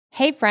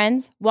Hey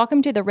friends,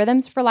 welcome to the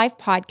Rhythms for Life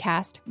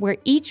podcast, where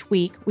each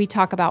week we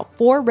talk about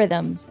 4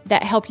 rhythms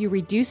that help you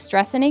reduce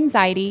stress and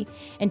anxiety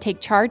and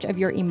take charge of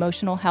your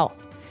emotional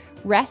health.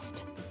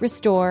 Rest,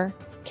 restore,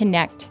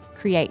 connect,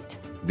 create.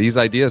 These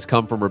ideas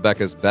come from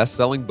Rebecca's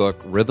best-selling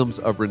book, Rhythms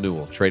of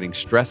Renewal, Trading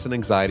Stress and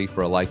Anxiety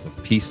for a Life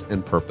of Peace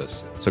and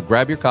Purpose. So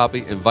grab your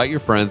copy, invite your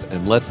friends,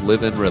 and let's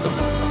live in rhythm.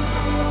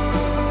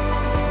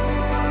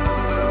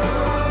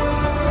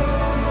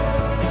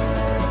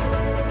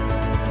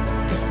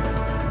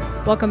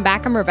 Welcome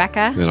back. I'm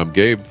Rebecca. And I'm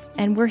Gabe.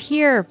 And we're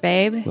here,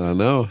 babe. I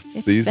know.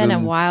 It's been a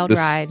wild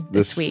ride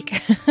this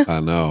week. I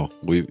know.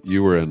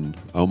 You were in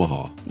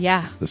Omaha.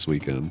 Yeah. This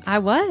weekend. I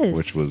was.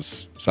 Which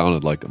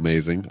sounded like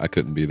amazing. I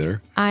couldn't be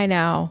there. I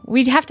know.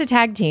 We'd have to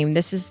tag team.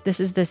 This is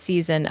the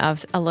season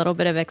of a little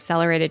bit of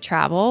accelerated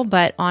travel,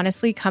 but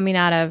honestly, coming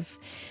out of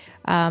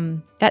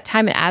that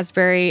time in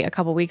Asbury a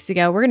couple weeks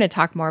ago, we're going to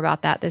talk more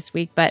about that this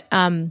week, but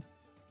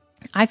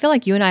I feel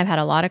like you and I have had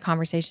a lot of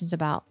conversations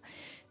about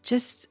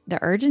just the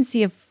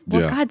urgency of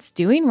what God's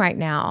doing right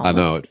now. I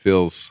know. It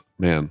feels,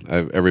 man,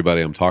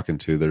 everybody I'm talking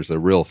to, there's a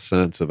real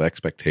sense of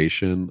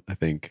expectation. I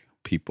think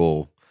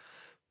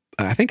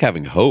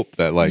having hope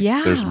that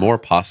there's more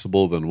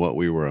possible than what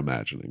we were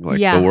imagining.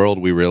 The world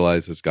we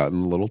realize has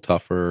gotten a little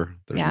tougher.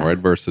 There's more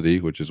adversity,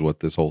 which is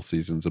what this whole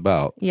season's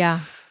about. Yeah.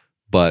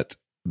 But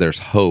there's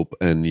hope,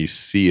 and you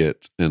see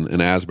it.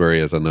 And Asbury,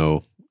 as I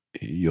know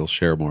you'll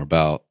share more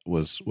about,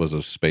 was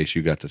a space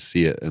you got to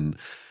see it.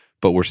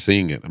 But we're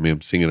seeing it. I mean,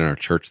 I'm seeing it in our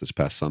church this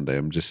past Sunday.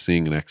 I'm just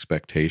seeing an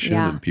expectation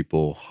and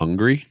people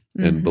hungry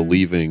and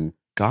believing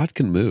God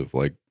can move.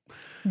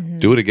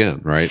 Do it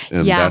again, right?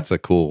 And that's a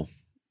cool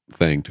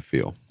thing to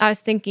feel. I was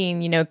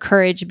thinking,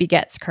 courage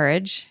begets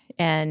courage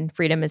and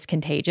freedom is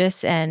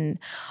contagious. And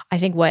I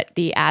think I'm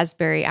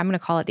going to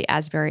call it the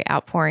Asbury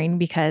outpouring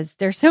because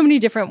there's so many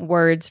different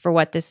words for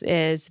what this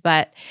is,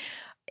 but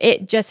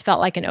it just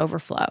felt like an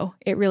overflow.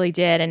 It really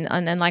did.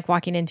 And then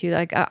walking into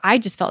I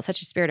just felt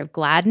such a spirit of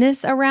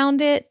gladness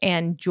around it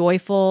and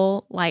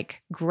joyful,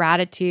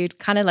 gratitude,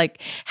 kind of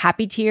like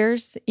happy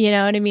tears, you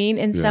know what I mean?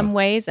 In some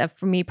ways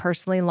for me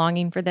personally,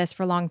 longing for this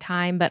for a long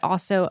time, but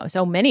also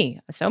so many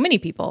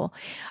people.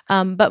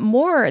 But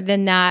more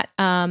than that,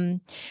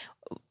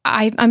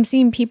 I'm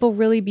seeing people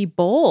really be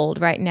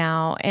bold right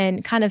now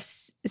and kind of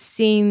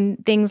seeing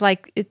things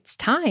like it's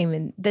time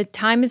and the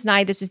time is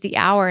nigh. This is the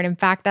hour. And in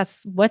fact,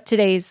 that's what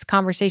today's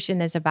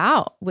conversation is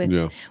about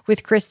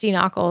with Christy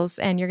Nockels.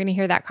 And you're going to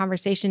hear that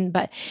conversation,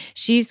 but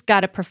she's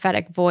got a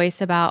prophetic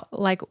voice about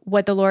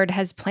what the Lord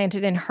has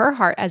planted in her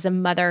heart as a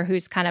mother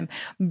who's kind of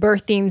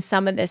birthing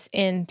some of this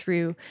in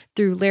through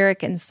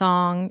lyric and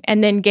song.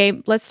 And then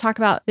Gabe, let's talk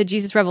about the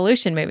Jesus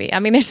Revolution movie. I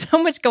mean, there's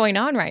so much going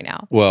on right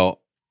now. Well,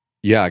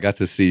 yeah, I got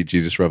to see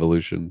Jesus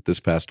Revolution this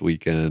past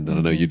weekend, and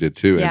I know you did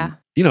too. Yeah.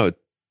 And,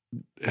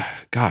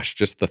 gosh,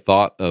 just the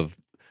thought of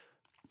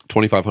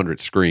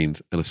 2,500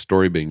 screens and a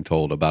story being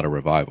told about a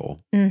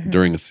revival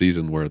during a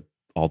season where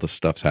all this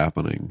stuff's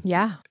happening.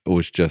 Yeah. It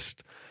was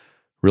just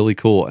really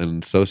cool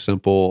and so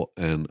simple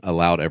and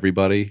allowed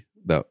everybody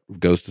that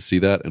goes to see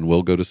that and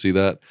will go to see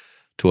that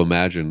to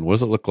imagine, what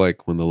does it look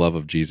like when the love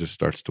of Jesus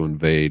starts to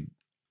invade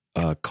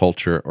a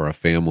culture or a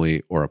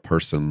family or a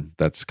person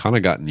that's kind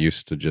of gotten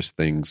used to just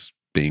things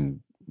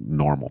being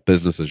normal,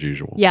 business as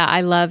usual. Yeah,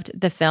 I loved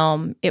the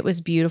film. It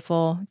was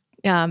beautiful.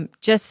 I've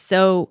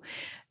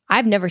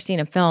never seen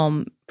a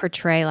film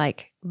portray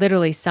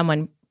literally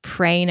someone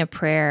praying a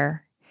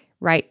prayer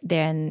right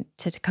then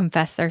to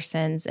confess their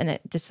sins and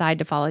decide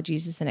to follow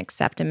Jesus and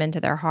accept him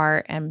into their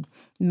heart and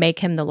make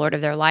him the Lord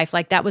of their life.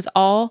 That was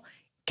all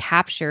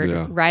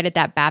captured right at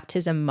that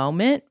baptism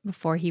moment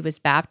before he was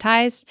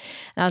baptized.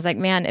 And I was like,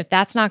 man, if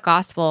that's not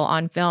gospel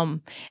on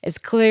film, as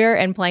clear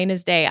and plain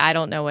as day, I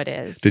don't know what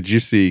is. Did you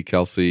see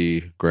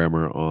Kelsey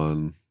Grammer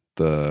on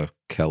the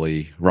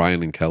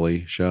Ryan and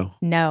Kelly show?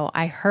 No,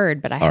 I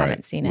heard, but I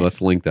haven't seen it.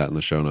 Let's link that in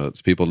the show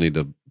notes. People need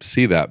to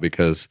see that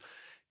because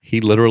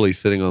he literally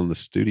sitting on the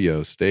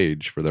studio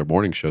stage for their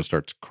morning show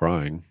starts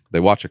crying.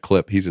 They watch a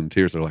clip. He's in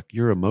tears. They're like,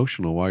 you're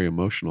emotional. Why are you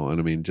emotional? And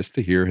I mean, just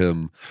to hear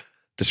him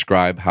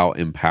describe how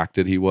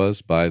impacted he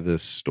was by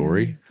this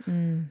story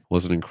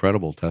was an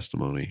incredible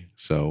testimony.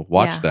 So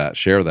watch that,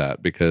 share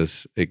that,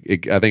 because I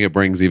think it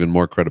brings even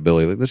more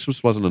credibility.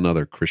 This wasn't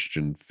another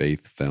Christian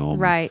faith film,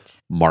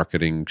 right?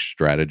 Marketing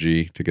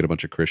strategy to get a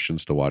bunch of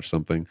Christians to watch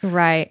something,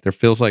 right? There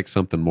feels like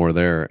something more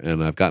there,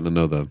 and I've gotten to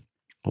know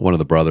one of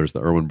the brothers,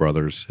 the Irwin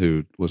brothers,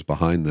 who was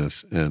behind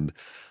this, and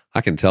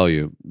I can tell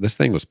you, this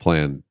thing was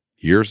planned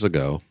years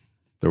ago.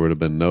 There would have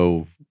been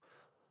no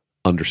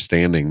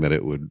understanding that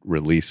it would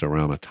release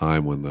around a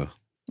time when the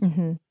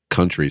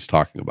country's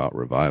talking about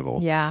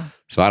revival. Yeah.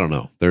 So I don't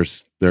know.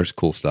 There's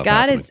cool stuff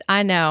happening.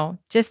 I know.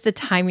 Just the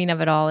timing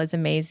of it all is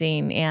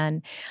amazing.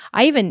 And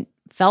I even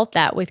felt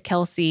that with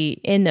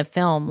Kelsey in the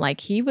film.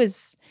 He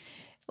was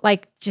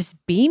just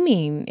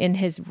beaming in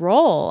his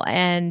role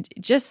and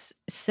just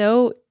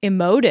so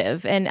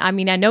emotive. And I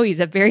mean, I know he's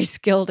a very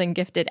skilled and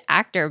gifted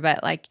actor,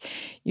 but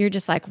you're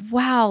just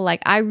wow,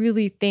 I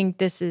really think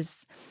this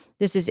is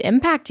this is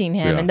impacting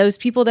him and those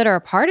people that are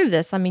a part of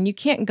this. I mean, you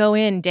can't go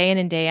in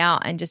and day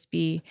out and just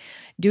be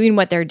doing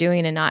what they're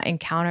doing and not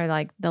encounter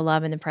like the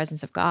love and the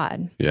presence of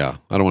God. Yeah.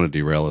 I don't want to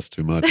derail us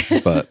too much,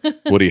 but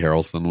Woody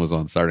Harrelson was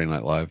on Saturday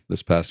Night Live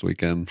this past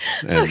weekend,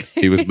 and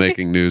he was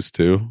making news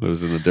too. It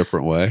was in a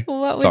different way.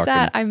 What was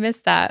that? I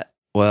missed that.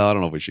 Well, I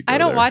don't know if we should go I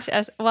don't there. watch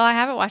I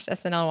haven't watched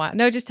SNL in a while.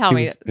 No, just tell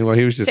me. He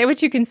was just, say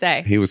what you can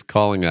say. He was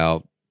calling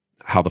out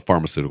how the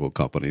pharmaceutical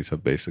companies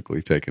have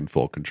basically taken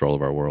full control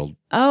of our world.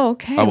 Oh,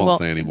 okay. I won't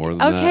say any more than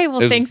that. Okay,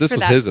 well, thanks for that.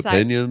 This was his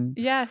opinion.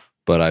 Yes.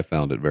 But I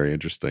found it very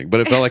interesting.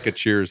 But it felt like a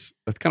Cheers,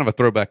 kind of a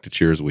throwback to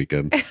Cheers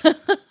weekend.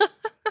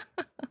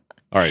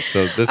 All right,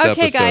 so this episode.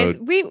 Okay, guys,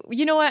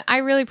 you know what? I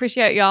really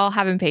appreciate y'all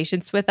having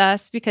patience with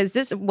us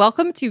because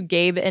welcome to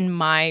Gabe and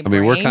my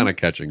brain. We're kind of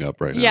catching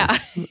up right now. Yeah.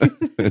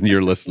 And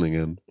you're listening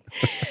in.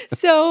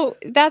 So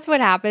that's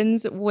what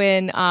happens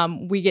when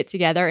we get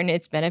together and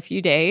it's been a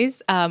few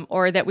days,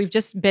 or that we've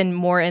just been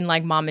more in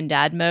like mom and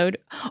dad mode.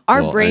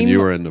 Our brain. And you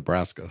were in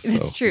Nebraska, so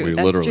that's true. We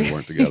literally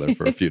weren't together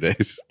for a few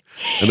days.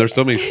 And there's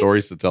so many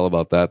stories to tell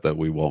about that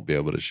we won't be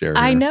able to share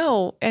here. I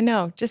know.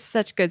 Just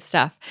such good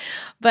stuff.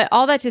 But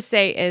all that to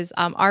say is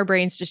our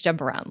brains just jump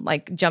around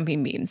like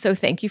jumping beans. So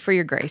thank you for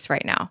your grace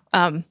right now.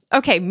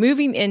 Okay,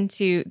 moving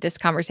into this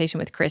conversation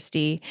with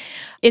Christy.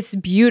 It's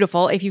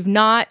beautiful. If you've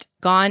not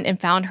gone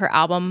and found her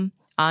album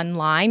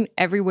online,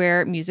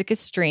 everywhere music is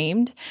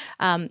streamed,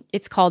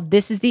 it's called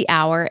This Is the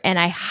Hour, and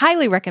I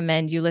highly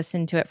recommend you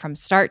listen to it from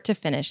start to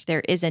finish.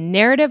 There is a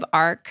narrative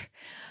arc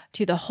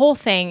to the whole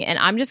thing, and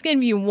I'm just going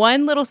to give you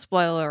one little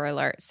spoiler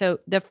alert. So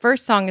the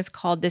first song is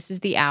called This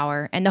Is the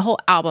Hour, and the whole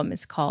album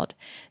is called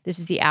This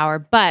Is the Hour,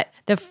 but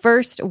the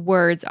first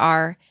words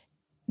are,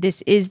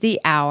 this is the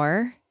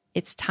hour,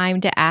 it's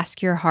time to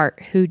ask your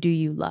heart, who do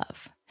you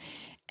love?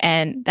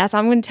 And that's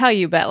all I'm going to tell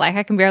you, but like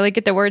I can barely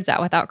get the words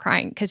out without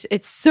crying because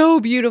it's so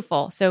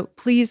beautiful. So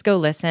please go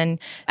listen.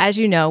 As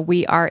you know,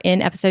 we are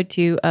in episode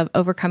 2 of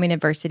Overcoming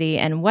Adversity.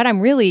 And what I'm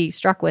really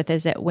struck with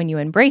is that when you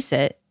embrace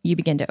it, you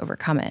begin to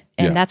overcome it.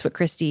 And that's what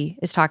Christy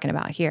is talking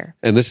about here.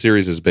 And this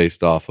series is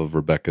based off of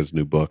Rebecca's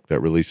new book that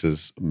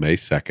releases May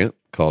 2nd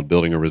called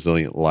Building a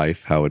Resilient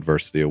Life, How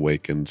Adversity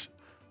Awakens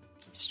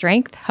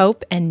Strength,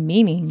 Hope, and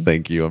Meaning.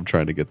 Thank you. I'm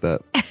trying to get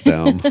that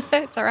down.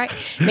 It's all right.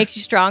 Makes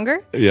you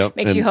stronger. Yep.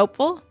 Makes you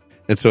hopeful.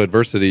 And so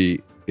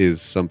adversity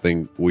is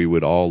something we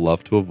would all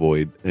love to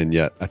avoid. And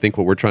yet I think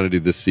what we're trying to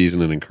do this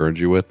season and encourage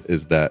you with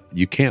is that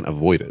you can't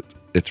avoid it.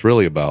 It's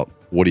really about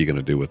what are you going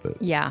to do with it?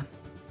 Yeah.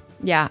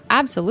 Yeah,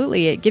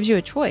 absolutely. It gives you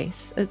a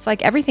choice. It's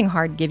like everything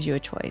hard gives you a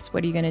choice.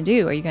 What are you going to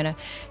do? Are you going to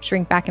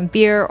shrink back in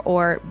fear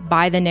or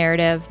buy the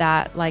narrative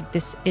that like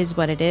this is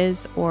what it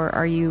is? Or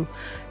are you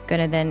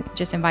going to then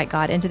just invite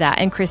God into that?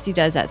 And Christy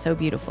does that so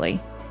beautifully.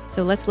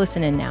 So let's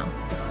listen in now.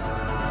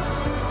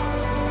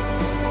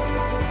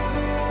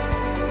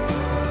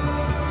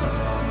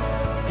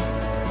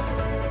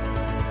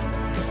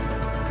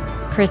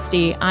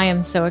 Christy, I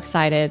am so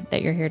excited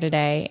that you're here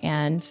today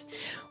and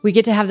we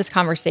get to have this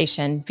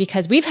conversation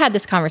because we've had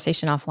this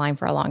conversation offline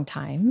for a long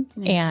time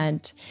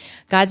and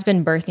God's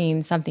been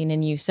birthing something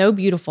in you so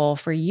beautiful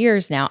for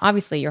years now,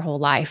 obviously your whole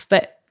life,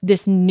 but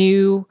this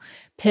new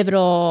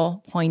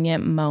pivotal,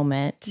 poignant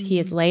moment He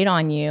has laid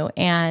on you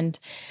and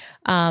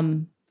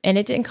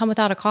it didn't come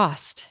without a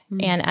cost.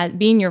 And as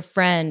being your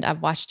friend,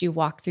 I've watched you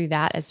walk through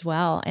that as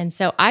well. And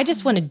so I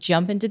just want to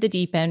jump into the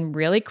deep end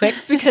really quick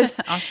because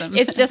awesome.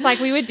 It's just like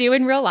we would do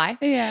in real life.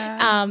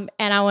 Yeah.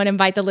 And I want to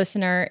invite the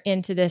listener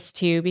into this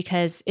too,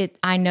 because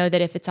I know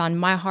that if it's on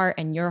my heart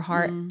and your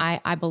heart,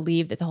 I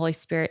believe that the Holy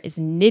Spirit is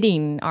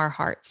knitting our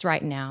hearts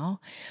right now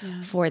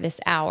for this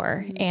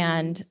hour.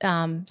 And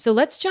so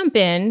let's jump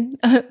in.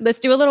 Let's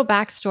do a little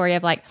backstory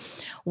of like,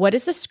 what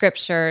is the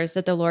scriptures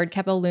that the Lord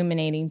kept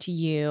illuminating to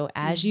you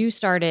as you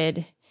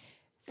started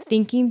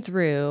thinking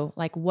through,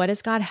 like, what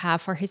does God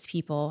have for His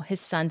people,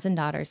 His sons and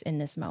daughters in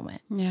this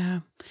moment? Yeah.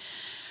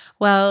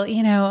 Well,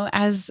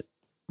 as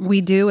we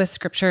do with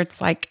scripture,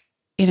 it's like,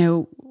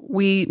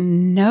 we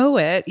know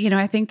it.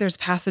 I think there's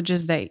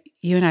passages that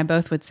you and I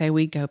both would say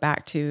we go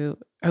back to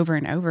over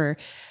and over,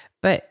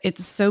 but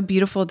it's so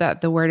beautiful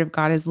that the Word of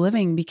God is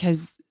living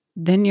because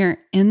then you're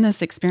in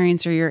this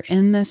experience or you're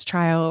in this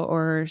trial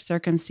or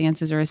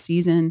circumstances or a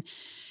season.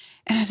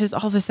 And it's just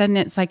all of a sudden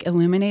it's like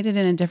illuminated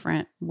in a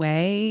different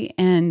way.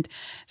 And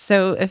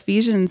so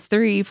Ephesians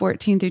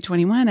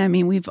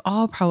 3:14-21, we've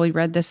all probably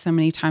read this so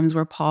many times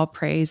where Paul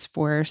prays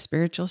for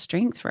spiritual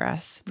strength for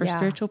us, for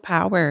spiritual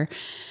power.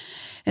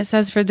 It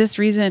says, for this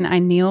reason, I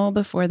kneel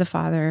before the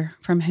Father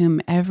from whom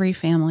every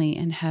family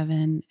in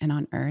heaven and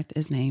on earth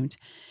is named.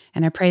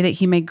 And I pray that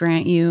He may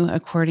grant you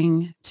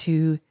according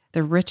to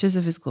the riches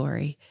of His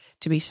glory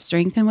to be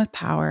strengthened with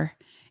power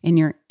in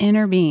your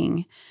inner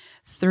being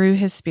through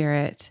His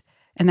Spirit,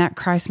 and that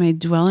Christ may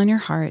dwell in your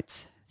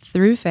hearts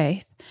through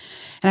faith.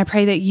 And I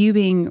pray that you,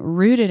 being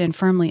rooted and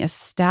firmly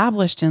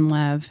established in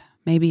love,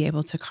 may be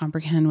able to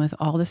comprehend with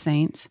all the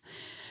saints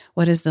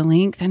what is the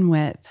length and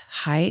width,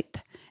 height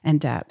and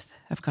depth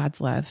of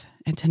God's love,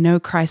 and to know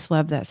Christ's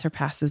love that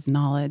surpasses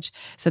knowledge,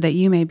 so that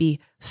you may be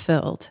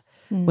filled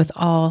with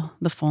all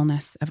the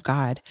fullness of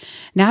God.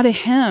 Now to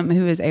him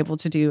who is able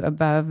to do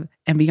above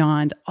and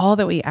beyond all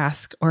that we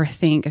ask or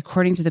think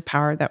according to the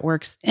power that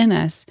works in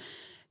us,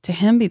 to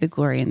him be the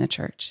glory in the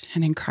church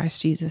and in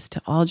Christ Jesus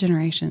to all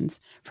generations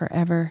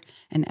forever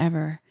and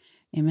ever.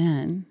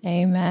 Amen.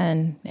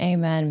 Amen.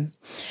 Amen.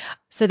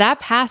 So that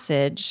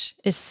passage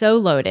is so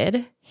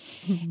loaded,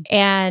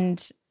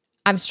 and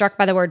I'm struck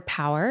by the word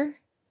power.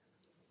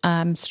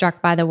 I'm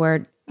struck by the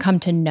word come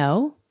to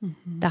know,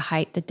 the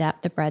height, the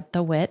depth, the breadth,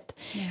 the width.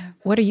 Yeah.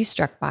 What are you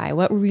struck by?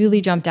 What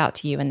really jumped out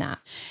to you in that?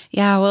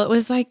 Yeah, well, it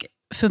was like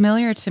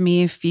familiar to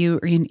me. If you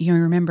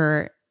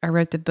remember, I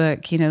wrote the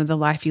book, The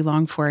Life You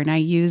Long For, and I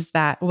used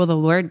that. Well, the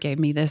Lord gave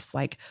me this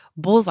like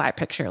bullseye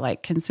picture,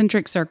 like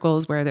concentric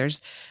circles where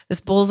there's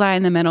this bullseye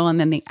in the middle and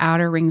then the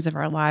outer rings of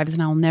our lives.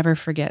 And I'll never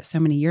forget so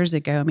many years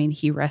ago. I mean,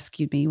 he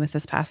rescued me with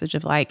this passage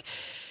of like,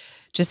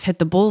 just hit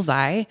the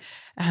bullseye,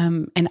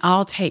 and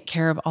I'll take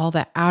care of all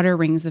the outer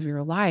rings of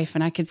your life.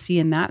 And I could see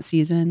in that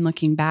season,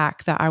 looking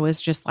back, that I was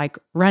just like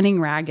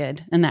running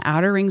ragged in the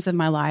outer rings of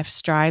my life,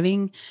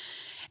 striving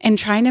and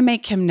trying to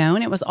make him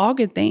known. It was all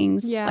good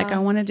things. Yeah. Like I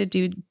wanted to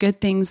do good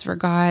things for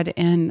God.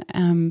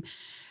 And,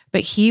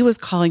 but he was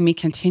calling me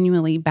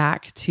continually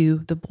back to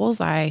the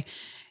bullseye.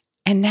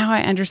 And now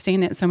I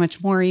understand it so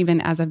much more,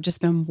 even as I've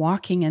just been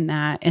walking in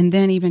that. And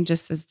then even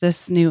just as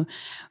this new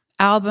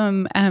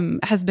album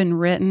has been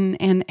written.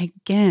 And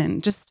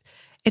again, just,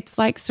 it's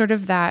like sort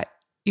of that,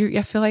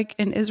 I feel like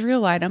an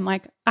Israelite, I'm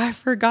like, I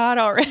forgot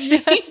already.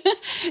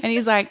 Yes. And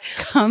he's like,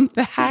 come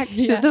back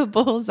to the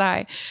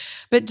bullseye.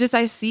 But just,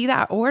 I see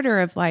that order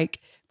of like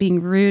being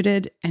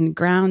rooted and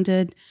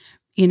grounded,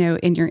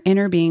 in your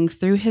inner being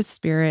through his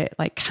spirit,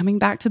 like coming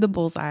back to the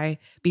bullseye,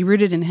 be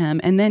rooted in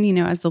him. And then,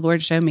 as the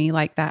Lord showed me,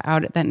 like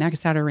that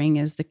next outer ring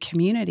is the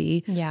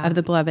community of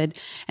the beloved,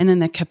 and then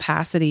the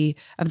capacity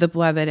of the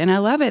beloved. And I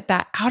love it.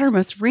 That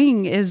outermost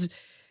ring is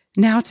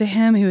now to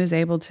him who is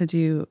able to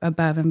do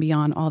above and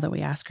beyond all that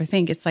we ask or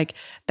think. It's like,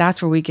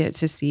 that's where we get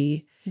to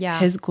see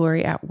his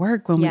glory at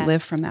work when we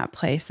live from that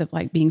place of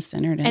like being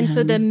centered in him. And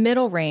so the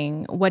middle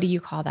ring, what do you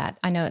call that?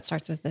 I know it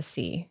starts with a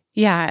C.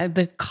 Yeah,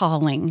 the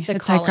calling.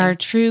 It's like our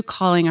true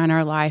calling on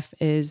our life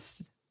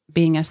is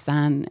being a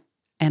son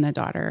and a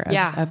daughter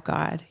of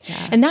God.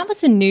 Yeah. And that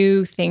was a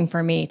new thing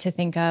for me to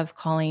think of.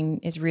 Calling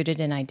is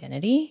rooted in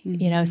identity.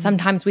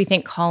 Sometimes we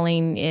think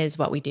calling is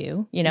what we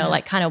do,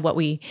 like kind of what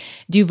we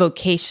do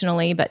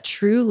vocationally, but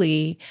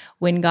truly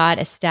when God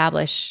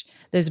established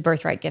those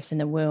birthright gifts in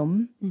the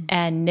womb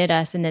and knit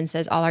us and then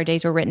says all our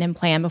days were written and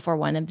planned before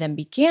one of them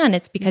began,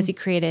 it's because he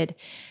created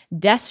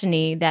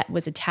destiny that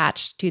was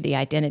attached to the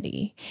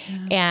identity.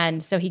 Yeah.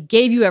 And so he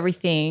gave you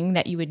everything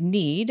that you would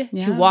need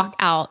to walk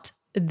out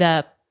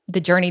the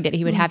journey that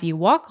he would have you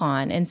walk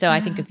on. And so I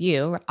think of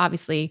you,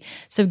 obviously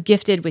so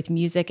gifted with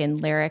music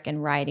and lyric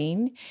and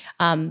writing,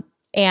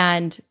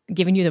 and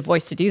giving you the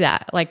voice to do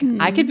that. Like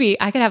I could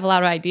have a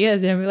lot of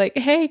ideas and be like,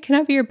 hey, can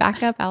I be your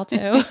backup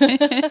alto?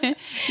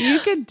 You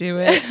could do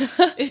it.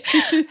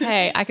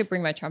 Hey, I could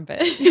bring my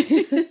trumpet.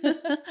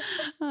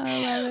 I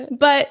love it.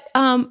 But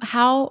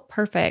how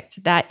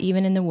perfect that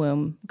even in the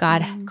womb,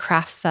 God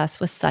crafts us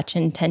with such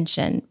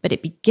intention, but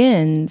it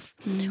begins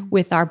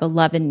with our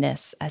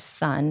belovedness as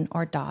son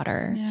or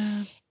daughter.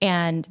 Yeah.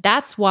 And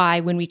that's why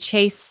when we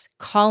chase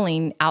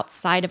calling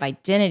outside of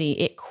identity,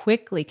 it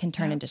quickly can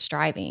turn into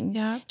striving.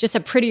 Yeah. Just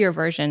a prettier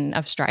version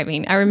of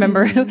striving. I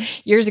remember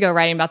years ago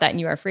writing about that in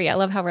You Are Free. I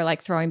love how we're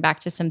like throwing back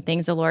to some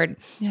things the Lord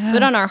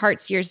put on our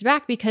hearts years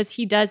back, because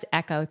he does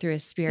echo through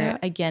his spirit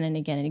again and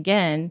again and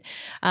again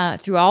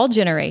through all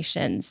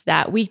generations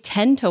that we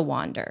tend to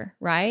wander,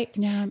 right?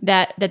 Yeah.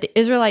 That the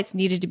Israelites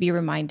needed to be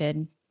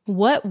reminded.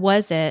 What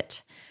was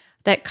it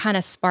that kind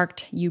of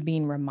sparked you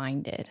being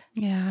reminded?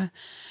 Yeah.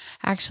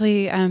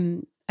 Actually,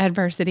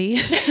 adversity.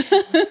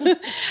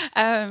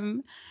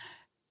 I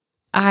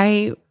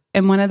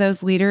am one of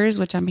those leaders,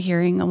 which I'm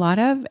hearing a lot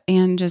of,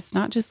 and just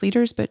not just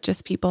leaders, but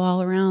just people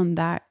all around,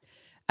 that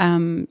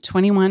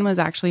 21 was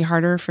actually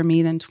harder for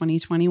me than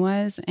 2020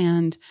 was.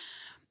 And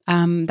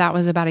that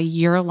was about a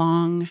year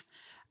long,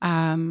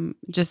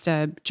 just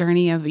a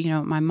journey of,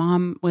 my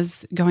mom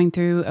was going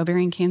through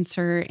ovarian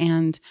cancer,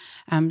 and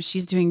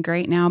she's doing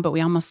great now, but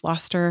we almost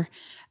lost her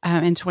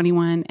in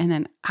 21. And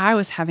then I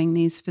was having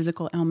these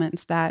physical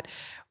ailments that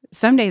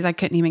some days I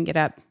couldn't even get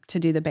up to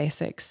do the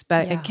basics.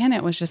 But again,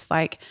 it was just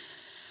like,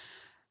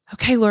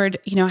 okay, Lord,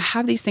 I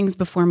have these things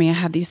before me. I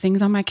have these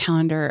things on my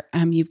calendar.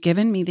 You've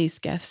given me these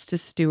gifts to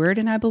steward,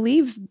 and I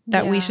believe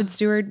that we should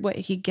steward what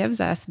he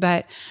gives us.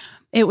 But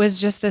it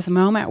was just this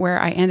moment where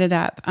I ended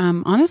up,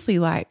 honestly,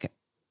 like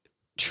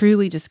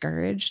truly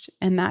discouraged.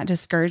 And that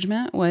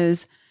discouragement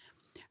was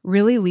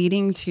really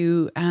leading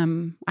to,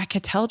 I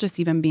could tell, just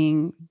even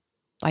being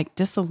like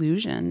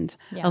disillusioned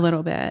a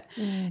little bit.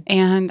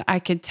 And I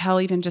could tell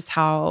even just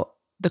how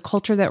the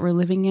culture that we're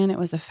living in, it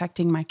was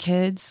affecting my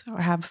kids.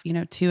 I have,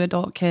 2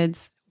 adult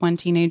kids, 1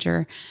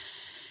 teenager.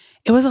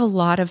 It was a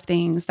lot of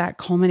things that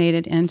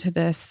culminated into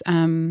this,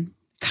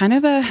 kind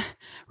of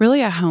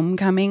really a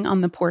homecoming on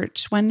the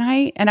porch one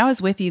night. And I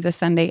was with you the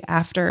Sunday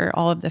after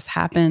all of this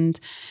happened.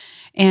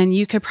 And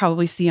you could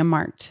probably see a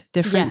marked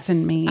difference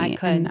in me. I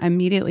could. And I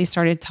immediately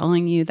started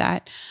telling you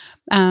that,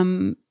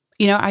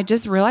 I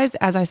just realized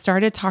as I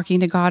started talking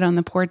to God on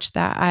the porch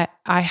that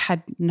I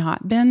had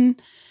not been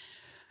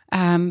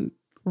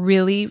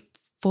really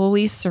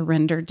fully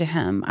surrendered to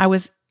him. I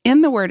was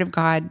in the Word of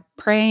God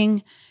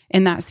praying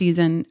in that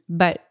season,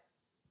 but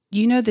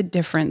you know the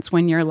difference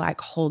when you're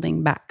like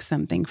holding back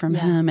something from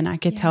him. And I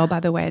could tell by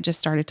the way I just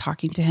started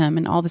talking to him.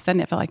 And all of a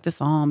sudden it felt like the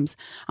Psalms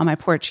on my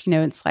porch.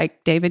 It's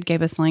like David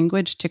gave us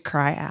language to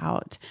cry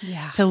out,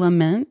 to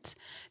lament,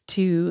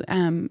 to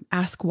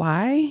ask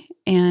why.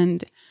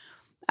 And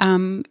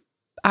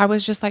I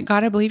was just like,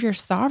 God, I believe you're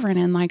sovereign.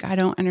 And like, I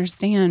don't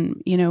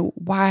understand,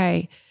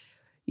 why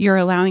you're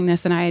allowing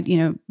this. And I had,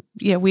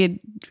 we had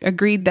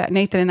agreed that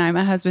Nathan and I,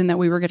 my husband, that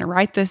we were going to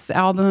write this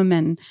album.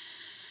 And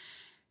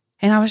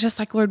I was just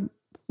like, Lord,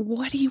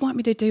 what do you want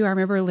me to do? I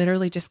remember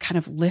literally just kind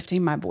of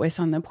lifting my voice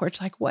on the porch,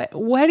 like, what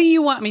do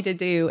you want me to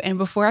do? And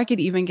before I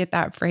could even get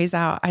that phrase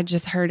out, I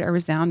just heard a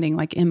resounding,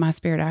 like in my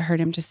spirit, I heard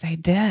him just say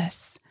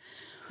this,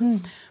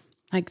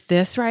 like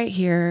this right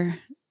here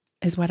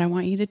is what I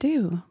want you to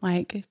do.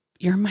 Like,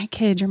 you're my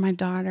kid, you're my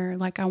daughter.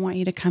 Like, I want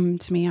you to come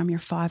to me. I'm your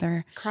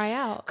father. Cry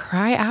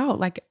out.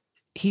 Like,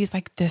 he's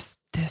like, this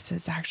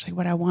is actually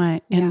what I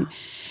want. And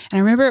I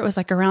remember it was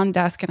like around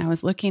dusk and I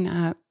was looking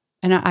up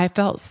and I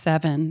felt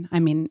 7. I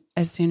mean,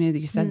 as soon as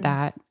he said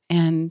that.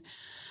 And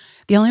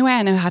the only way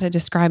I know how to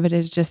describe it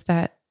is just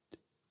that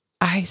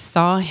I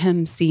saw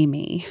him see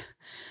me.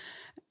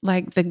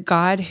 Like the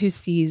God who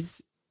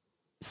sees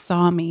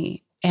saw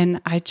me.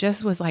 And I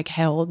just was like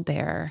held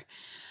there.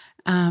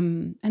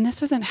 And this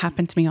doesn't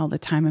happen to me all the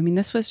time. I mean,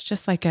 this was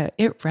just like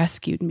it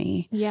rescued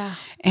me. Yeah.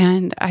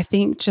 And I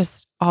think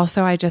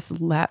I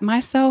just let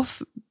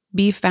myself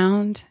be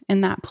found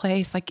in that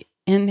place, like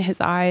in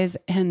his eyes.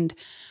 And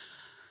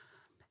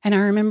I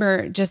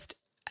remember just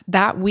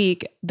that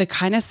week, the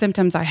kind of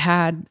symptoms I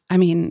had, I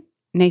mean,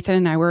 Nathan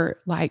and I were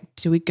like,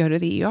 do we go to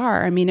the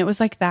ER? I mean, it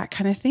was like that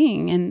kind of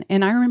thing.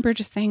 And I remember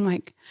just saying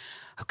like,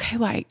 okay,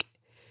 like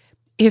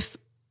if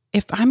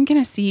I'm going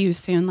to see you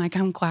soon, like,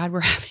 I'm glad we're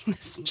having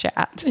this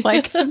chat.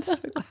 Like, I'm so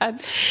glad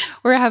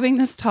we're having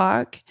this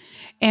talk.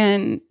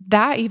 And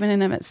that even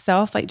in of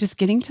itself, like just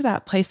getting to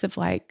that place of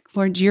like,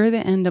 Lord, you're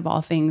the end of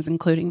all things,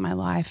 including my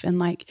life. And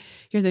like,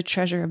 you're the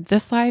treasure of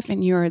this life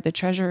and you're the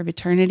treasure of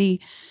eternity.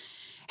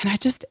 And I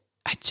just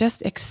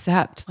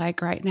accept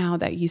like right now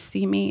that you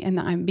see me and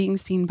that I'm being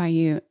seen by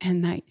you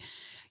and that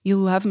you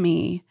love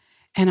me.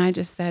 And I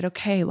just said,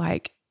 okay,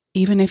 like,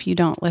 even if you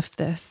don't lift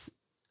this,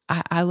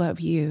 I love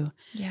you.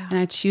 Yeah. And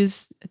I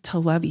choose to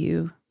love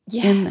you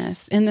in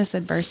this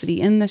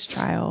adversity, in this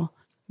trial.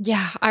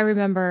 Yeah. I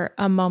remember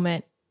a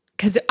moment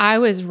because I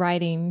was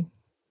writing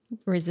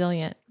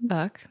Resilient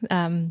book,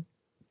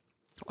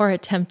 or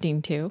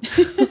attempting to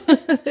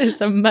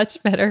is a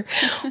much better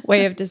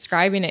way of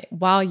describing it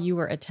while you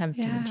were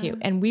attempting to.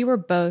 And we were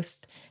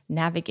both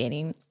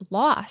navigating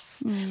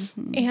loss.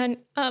 Mm-hmm.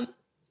 And,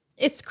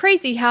 it's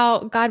crazy how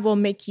God will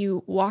make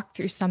you walk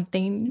through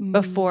something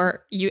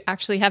before you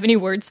actually have any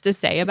words to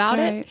say about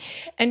it.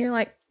 And you're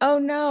like, oh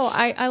no,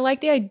 I like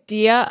the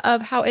idea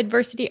of how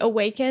adversity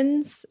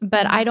awakens,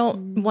 but I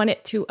don't want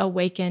it to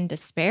awaken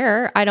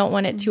despair. I don't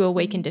want it to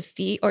awaken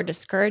defeat or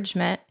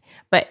discouragement.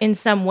 But in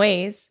some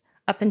ways,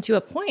 up until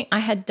a point, I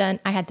had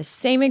the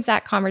same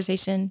exact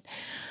conversation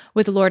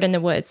with the Lord in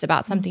the woods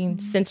about something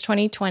since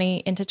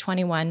 2020 into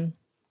 21.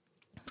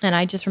 And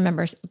I just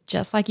remember,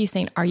 just like you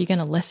saying, are you going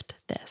to lift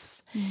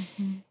this?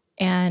 Mm-hmm.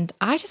 And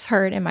I just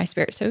heard in my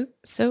spirit,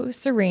 so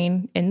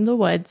serene in the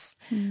woods,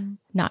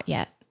 not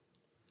yet,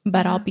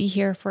 but I'll be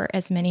here for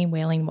as many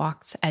wailing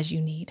walks as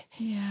you need.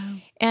 Yeah.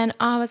 And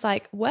I was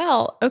like,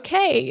 well,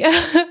 okay.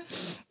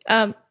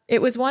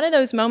 It was one of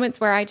those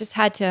moments where I just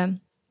had to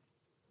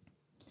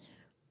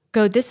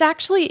go, this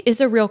actually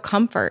is a real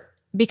comfort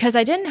because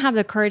I didn't have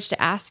the courage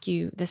to ask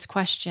you this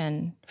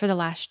question for the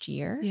last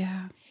year.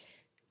 Yeah.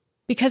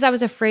 Because I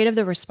was afraid of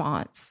the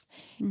response.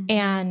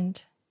 Mm-hmm.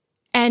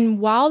 And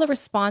while the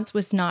response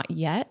was not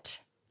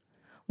yet,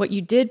 what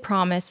you did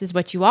promise is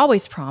what you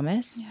always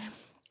promise,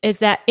 is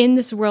that in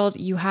this world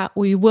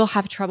we will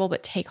have trouble,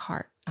 but take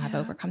heart. I've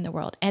overcome the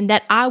world. And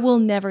that I will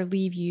never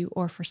leave you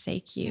or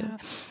forsake you. Yeah.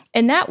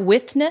 And that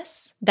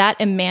witness, that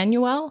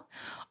Emmanuel,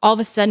 all of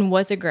a sudden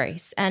was a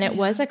grace and it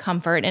was a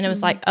comfort. And it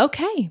was like,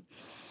 okay,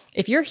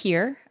 if you're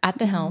here at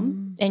the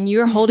helm and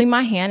you're holding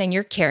my hand and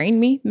you're carrying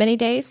me many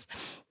days,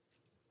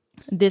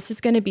 this is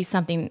going to be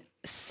something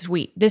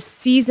sweet. This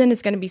season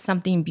is going to be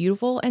something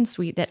beautiful and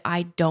sweet that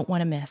I don't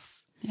want to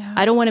miss. Yeah.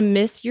 I don't want to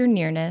miss your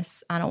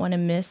nearness. I don't want to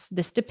miss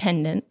this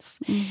dependence.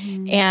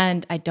 Mm-hmm.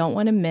 And I don't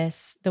want to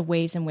miss the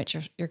ways in which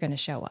you're going to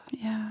show up.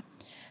 Yeah.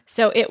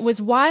 So it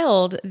was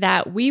wild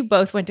that we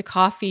both went to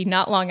coffee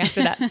not long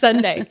after that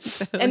Sunday.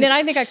 Totally. And then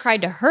I think I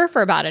cried to her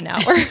for about an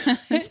hour.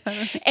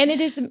 Totally. And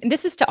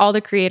this is to all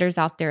the creators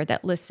out there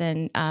that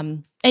listen.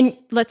 And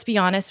let's be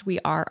honest, we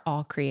are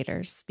all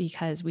creators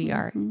because we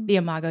are the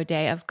Imago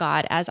Dei of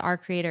God as our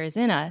creator is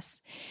in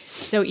us.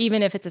 So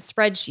even if it's a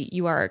spreadsheet,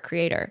 you are a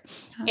creator.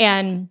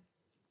 And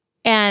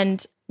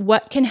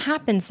what can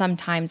happen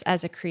sometimes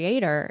as a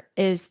creator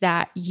is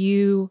that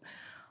you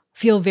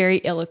feel very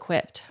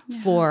ill-equipped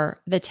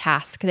for the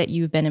task that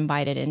you've been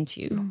invited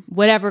into,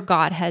 whatever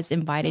God has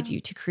invited you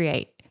to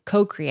create,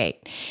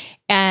 co-create.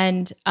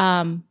 And,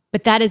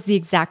 but that is the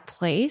exact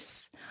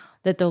place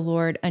that the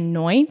Lord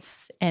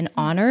anoints and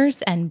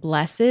honors and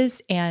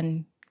blesses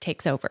and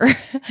takes over.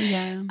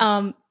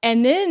 And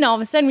then all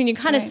of a sudden, when you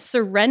kind of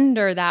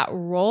surrender that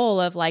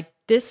role of like,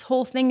 this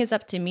whole thing is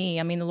up to me.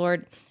 I mean, the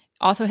Lord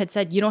also had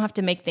said, you don't have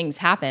to make things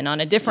happen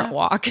on a different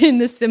walk in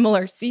this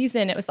similar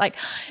season. It was like,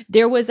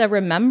 there was a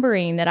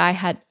remembering that I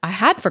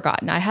had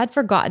forgotten. I had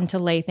forgotten to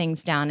lay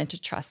things down and to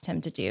trust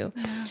him to do.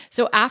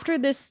 So after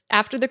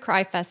the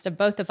Cry Fest of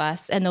both of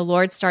us, and the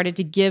Lord started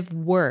to give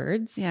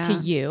words to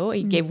you,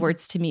 he gave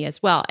words to me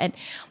as well. And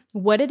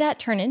what did that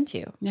turn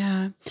into?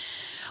 Yeah.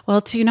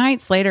 Well, 2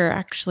 nights later,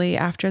 actually,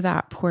 after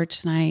that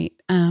porch night,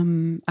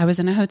 I was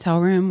in a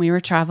hotel room. We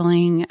were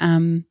traveling,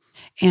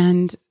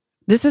 and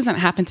this hasn't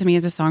happened to me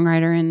as a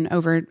songwriter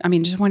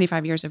in just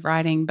 25 years of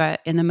writing,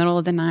 but in the middle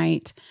of the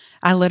night,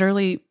 I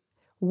literally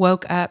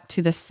woke up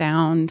to the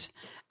sound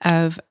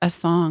of a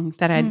song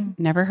that I'd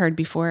never heard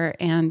before.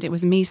 And it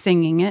was me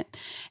singing it.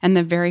 And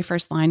the very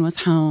first line was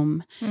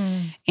Home.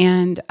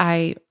 And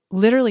I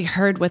literally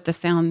heard what the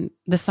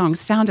song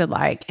sounded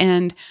like,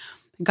 and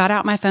got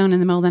out my phone in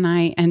the middle of the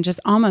night and just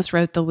almost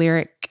wrote the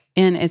lyric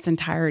in its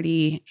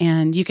entirety.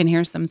 And you can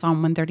hear some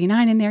Psalm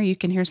 139 in there. You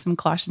can hear some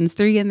Colossians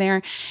 3 in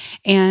there.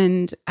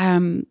 And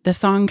the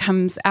song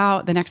comes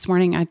out the next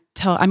morning.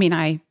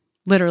 I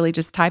literally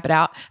just type it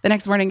out. The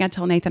next morning I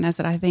tell Nathan, I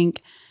said, I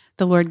think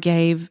the Lord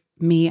gave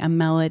me a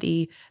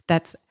melody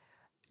that's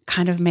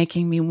kind of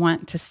making me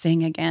want to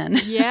sing again.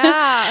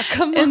 Yeah,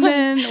 come on. And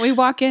then we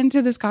walk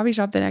into this coffee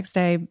shop the next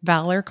day,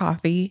 Valor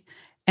Coffee.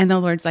 And the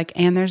Lord's like,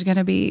 and there's going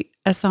to be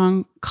a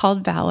song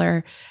called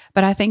Valor.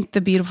 But I think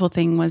the beautiful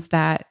thing was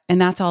that, and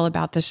that's all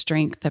about the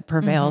strength that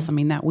prevails. I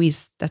mean,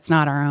 that's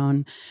not our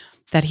own,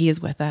 that he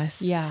is with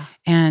us. Yeah.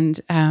 And,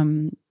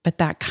 but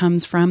that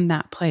comes from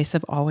that place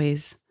of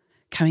always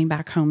coming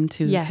back home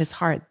to his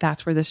heart.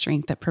 That's where the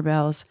strength that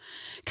prevails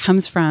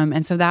comes from.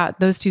 And so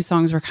those 2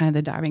 songs were kind of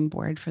the diving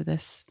board for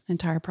this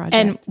entire project.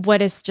 And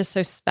what is just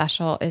so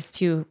special is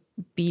to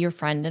be your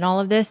friend in all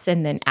of this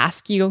and then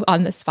ask you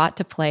on the spot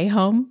to play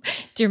Home.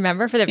 Do you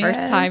remember, for the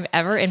first time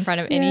ever in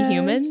front of any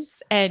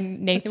humans?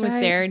 And Nathan was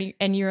there,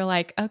 and you were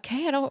like,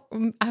 okay,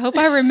 I hope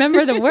I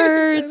remember the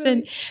words.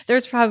 And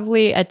there's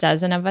probably a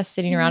dozen of us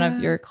sitting around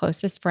of your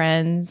closest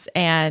friends,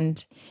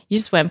 and you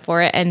just went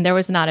for it. And there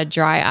was not a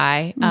dry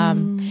eye.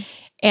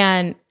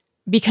 And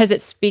because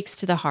it speaks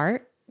to the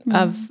heart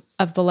of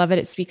beloved,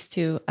 it speaks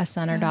to a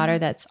son or daughter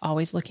that's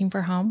always looking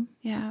for home.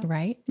 Yeah.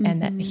 Right.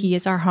 And that he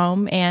is our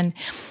home. And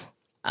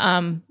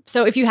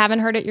so if you haven't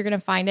heard it, you're going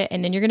to find it,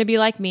 and then you're going to be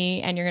like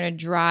me, and you're going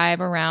to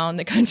drive around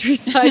the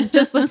countryside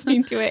just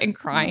listening to it and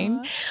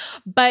crying.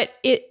 But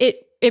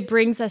it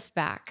brings us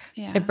back.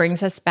 Yeah. It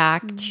brings us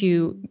back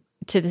to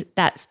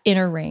that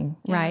inner ring,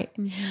 right?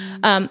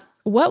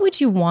 What would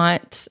you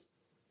want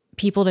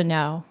people to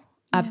know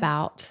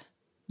about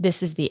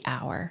this is the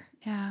hour?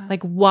 Yeah.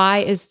 Like, why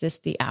is this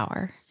the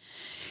hour?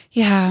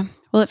 Yeah.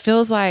 Well, it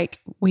feels like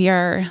we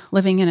are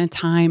living in a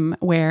time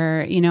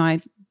where,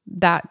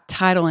 that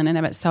title in and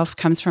of itself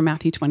comes from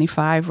Matthew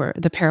 25, where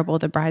the parable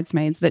of the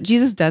bridesmaids, that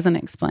Jesus doesn't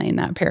explain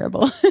that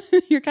parable.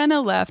 You're kind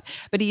of left,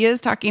 but he is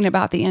talking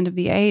about the end of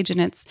the age.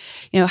 And it's,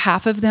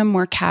 half of them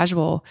were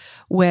casual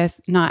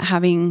with not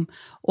having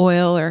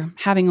oil, or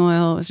having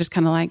oil. It was just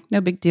kind of like, no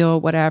big deal,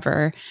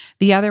 whatever.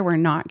 The other were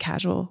not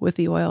casual with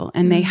the oil,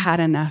 and they had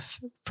enough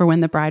for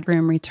when the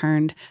bridegroom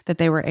returned, that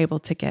they were able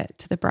to get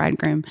to the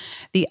bridegroom.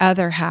 The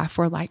other half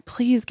were like,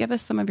 please give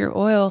us some of your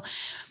oil.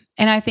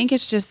 And I think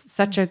it's just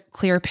such a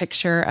clear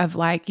picture of,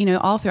 like,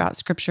 all throughout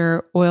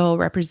Scripture, oil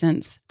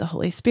represents the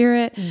Holy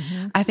Spirit.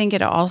 I think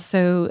it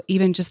also,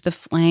 even just the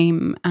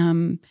flame,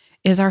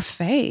 is our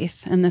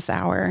faith in this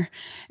hour.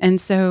 And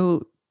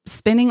so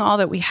spending all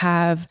that we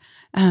have,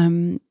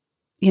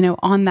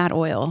 on that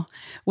oil,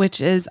 which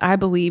is, I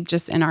believe,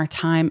 just in our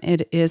time,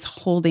 it is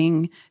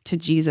holding to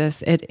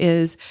Jesus. It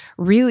is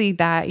really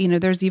that,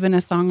 there's even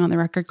a song on the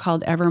record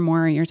called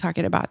Evermore. We're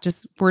talking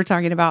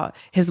about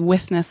his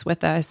witness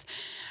with us.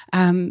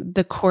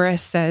 The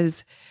chorus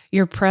says,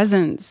 your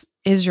presence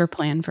is your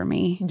plan for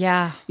me.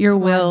 Yeah. Your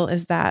will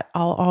is that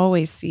I'll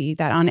always see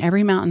that on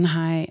every mountain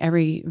high,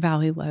 every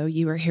valley low,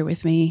 you are here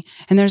with me.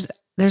 And there's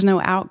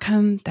no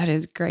outcome that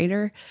is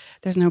greater.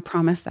 There's no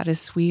promise that is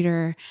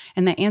sweeter.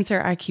 And the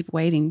answer I keep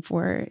waiting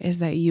for is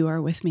that you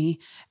are with me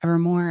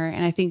evermore.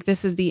 And I think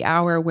this is the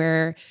hour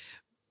where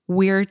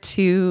we're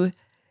to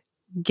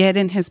get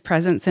in his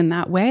presence in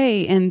that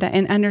way, and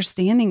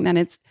understanding that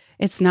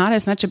it's not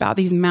as much about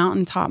these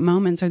mountaintop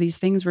moments or these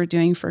things we're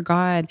doing for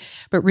God,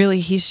 but really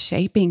he's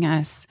shaping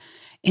us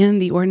in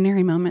the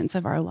ordinary moments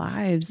of our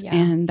lives.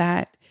 And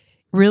that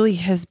really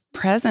his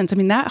presence. I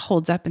mean, that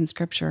holds up in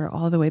scripture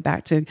all the way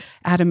back to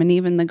Adam and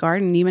Eve in the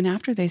garden. Even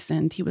after they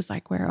sinned, he was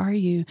like, where are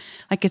you?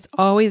 Like, it's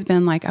always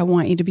been like, I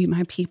want you to be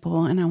my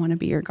people and I want to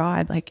be your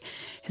God. Like,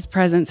 his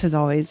presence has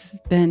always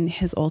been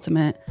his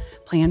ultimate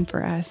plan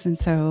for us. And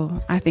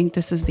so I think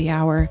this is the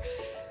hour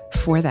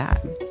for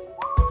that.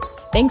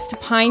 Thanks to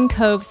Pine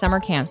Cove Summer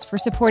Camps for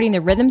supporting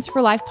the Rhythms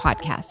for Life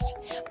podcast.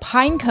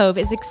 Pine Cove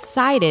is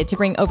excited to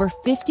bring over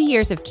 50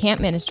 years of camp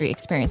ministry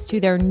experience to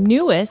their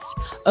newest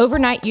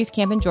overnight youth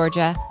camp in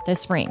Georgia, The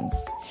Springs.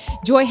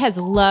 Joy has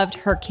loved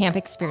her camp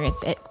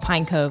experience at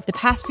Pine Cove the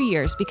past few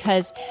years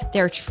because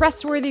they're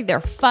trustworthy, they're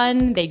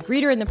fun, they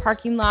greet her in the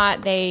parking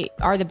lot, they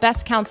are the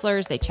best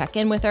counselors, they check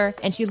in with her,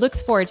 and she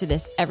looks forward to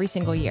this every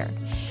single year.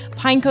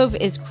 Pine Cove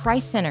is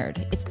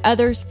Christ-centered, it's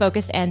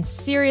others-focused, and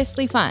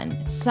seriously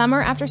fun.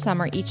 Summer after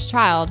summer, each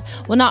child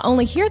will not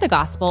only hear the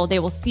gospel, they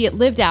will see it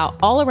lived out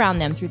all around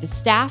them through the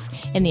staff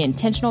and the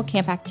intentional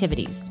camp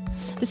activities.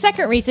 The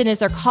second reason is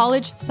their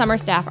college summer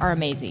staff are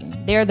amazing.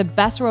 They are the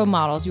best role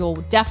models you'll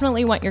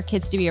definitely want your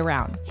kids to be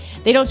around.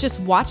 They don't just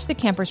watch the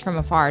campers from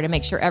afar to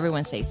make sure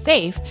everyone stays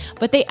safe,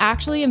 but they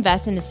actually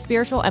invest in the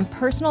spiritual and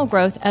personal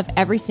growth of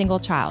every single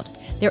child.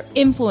 Their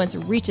influence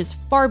reaches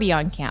far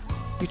beyond camp.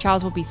 Your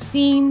child will be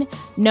seen,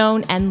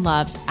 known, and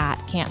loved at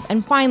camp.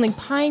 And finally,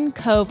 Pine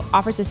Cove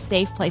offers a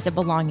safe place of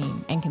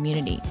belonging and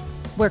community,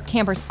 where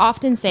campers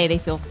often say they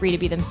feel free to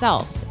be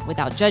themselves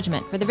without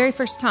judgment for the very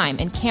first time.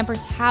 And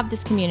campers have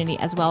this community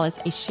as well as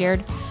a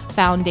shared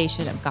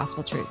foundation of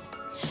gospel truth.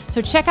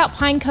 So check out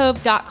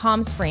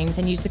pinecove.com Springs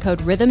and use the code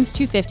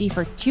RHYTHMS250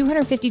 for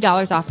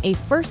 $250 off a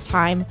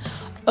first-time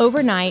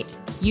overnight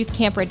youth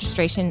camp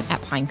registration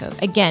at Pine Cove.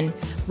 Again,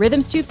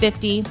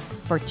 RHYTHMS250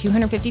 for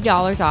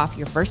 $250 off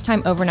your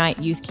first-time overnight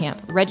youth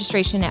camp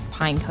registration at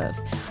Pine Cove.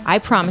 I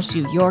promise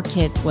you, your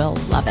kids will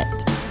love it.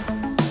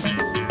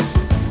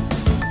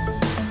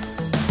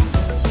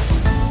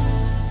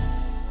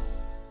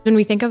 When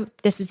we think of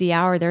this is the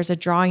hour, there's a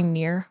drawing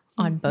near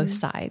on both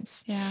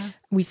sides. Yeah.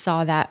 We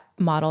saw that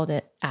modeled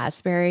at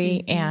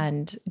Asbury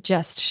and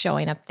just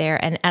showing up there.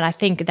 And I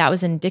think that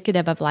was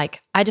indicative of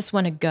like, I just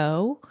want to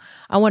go.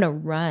 I want to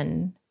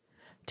run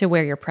to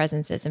where your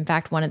presence is. In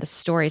fact, one of the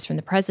stories from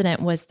the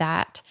president was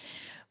that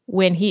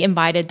when he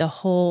invited the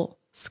whole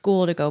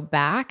school to go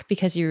back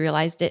because he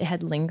realized it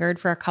had lingered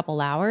for a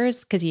couple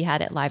hours because he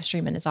had it live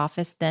stream in his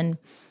office, then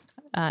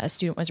a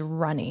student was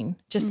running,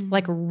 just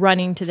like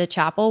running to the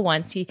chapel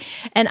once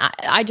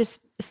I just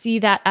see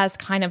that as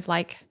kind of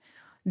like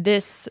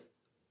this,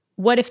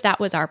 what if that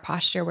was our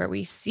posture where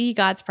we see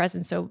God's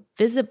presence so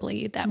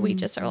visibly that we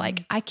just are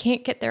like, I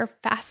can't get there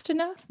fast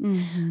enough.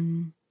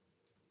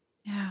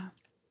 Yeah.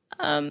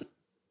 And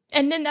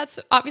then that's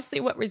obviously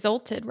what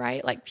resulted,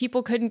 right? Like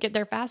people couldn't get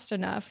there fast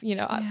enough, you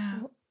know.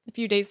 A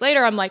few days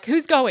later, I'm like,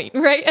 who's going,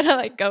 right? And I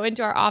like go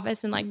into our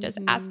office and like just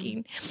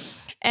asking.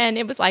 And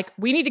it was like,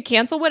 we need to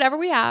cancel whatever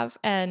we have.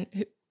 And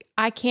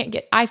I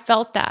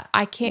felt that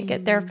I can't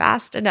get there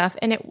fast enough.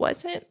 And it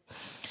wasn't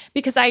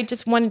because I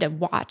just wanted to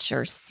watch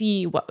or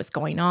see what was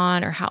going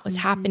on or how it was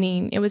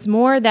happening. It was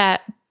more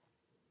that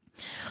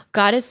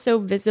God is so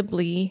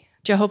visibly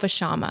Jehovah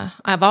Shammah.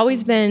 I've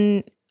always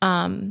been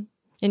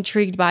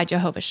intrigued by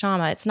Jehovah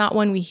Shammah. It's not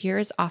one we hear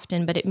as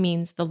often, but it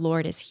means the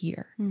Lord is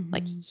here,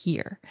 like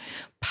here,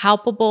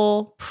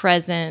 palpable,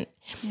 present.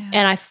 Yeah.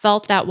 And I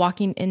felt that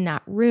walking in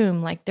that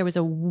room, like there was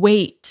a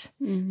weight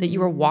that you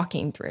were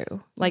walking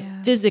through, like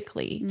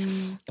physically.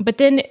 But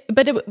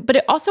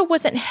it also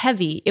wasn't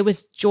heavy. It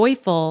was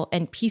joyful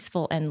and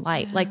peaceful and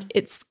light. Yeah. Like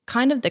it's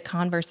kind of the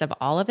converse of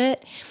all of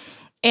it.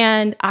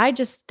 And I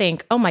just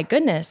think, oh my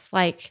goodness,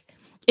 like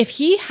if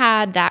he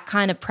had that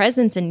kind of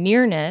presence and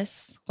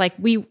nearness, like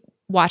we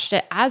watched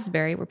at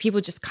Asbury, where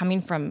people just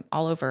coming from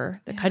all over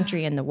the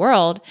country and the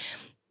world,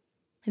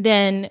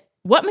 then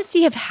what must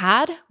he have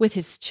had with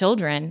his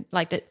children,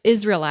 like the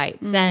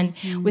Israelites and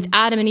with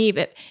Adam and Eve?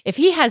 If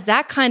he has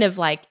that kind of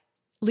like,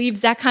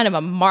 leaves that kind of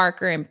a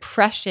mark or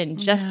impression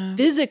just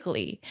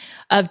physically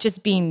of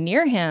just being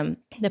near him,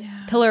 the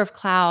pillar of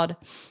cloud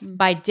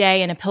by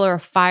day and a pillar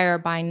of fire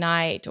by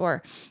night,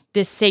 or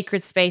this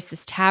sacred space,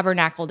 this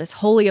tabernacle, this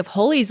holy of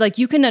holies, like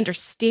you can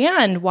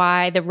understand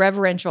why the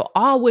reverential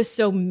awe was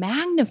so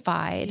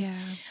magnified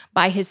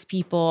by his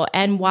people,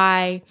 and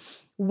why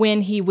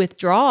when he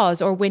withdraws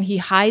or when he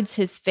hides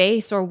his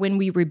face or when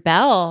we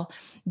rebel,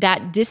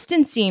 that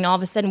distancing, all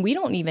of a sudden we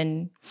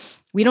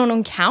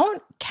don't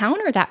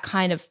counter that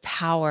kind of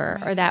power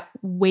or that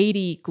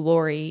weighty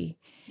glory.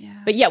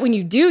 Yeah. But yet when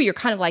you do, you're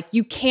kind of like,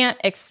 you can't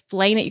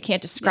explain it, you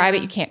can't describe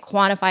it, you can't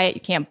quantify it,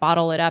 you can't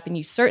bottle it up, and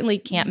you certainly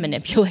can't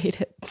manipulate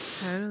it.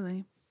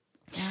 Totally.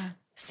 Yeah.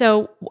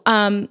 So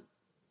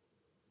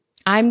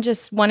I'm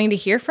just wanting to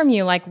hear from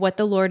you, like what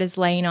the Lord is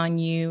laying on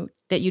you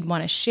that you'd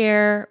want to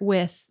share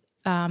with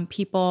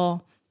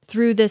people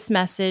through this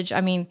message. I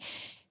mean,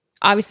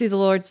 obviously the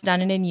Lord's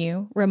done it in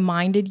you,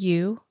 reminded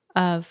you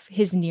of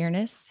his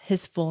nearness,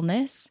 his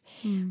fullness.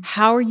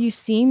 How are you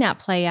seeing that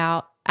play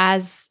out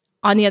as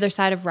on the other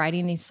side of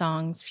writing these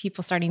songs,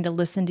 people starting to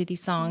listen to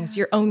these songs,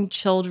 your own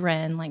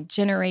children, like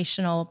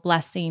generational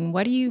blessing.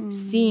 What are you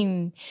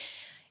seeing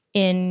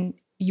in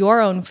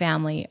your own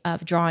family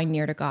of drawing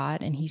near to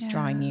God and he's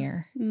drawing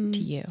near to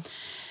you?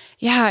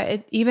 Yeah,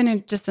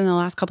 just in the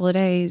last couple of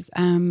days,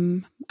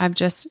 I've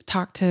just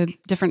talked to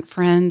different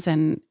friends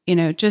and,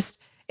 just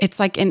it's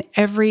like in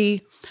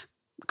every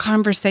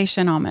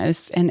conversation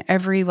almost, in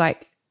every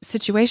like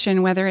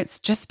situation, whether it's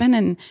just been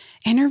in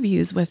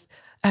interviews with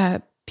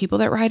people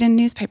that write in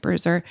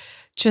newspapers or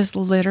just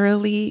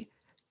literally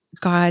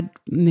God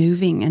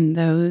moving in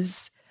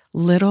those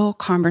little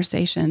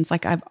conversations.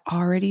 Like I've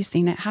already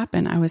seen it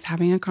happen. I was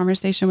having a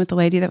conversation with the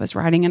lady that was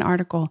writing an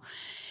article.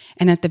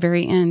 And at the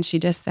very end, she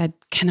just said,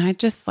 can I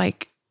just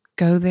like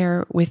go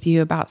there with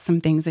you about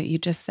some things that you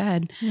just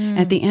said?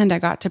 At the end, I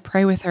got to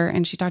pray with her.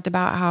 And she talked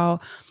about how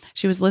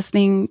she was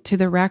listening to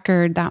the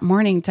record that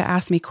morning to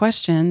ask me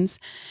questions.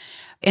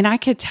 And I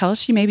could tell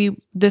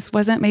this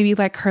wasn't maybe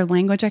like her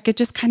language. I could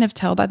just kind of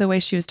tell by the way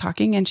she was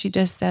talking. And she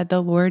just said,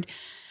 the Lord,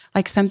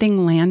 like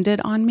something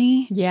landed on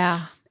me.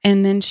 Yeah.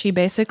 And then she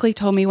basically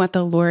told me what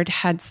the Lord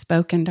had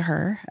spoken to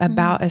her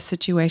about a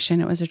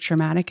situation. It was a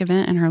traumatic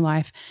event in her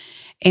life.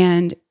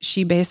 And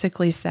she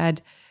basically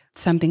said,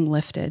 something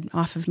lifted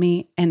off of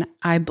me and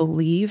I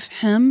believe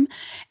him.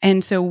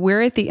 And so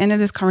we're at the end of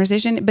this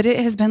conversation, but it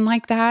has been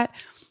like that.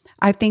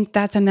 I think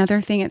that's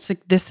another thing. It's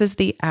like, this is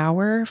the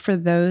hour for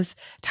those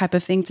type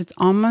of things. It's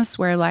almost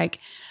where like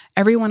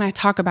everyone I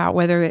talk about,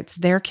 whether it's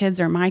their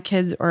kids or my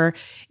kids, or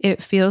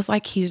it feels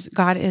like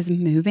God is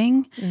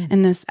moving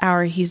in this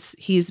hour.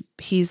 He's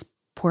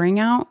pouring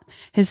out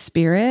his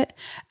spirit.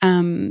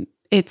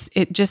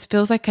 It just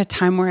feels like a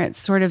time where it's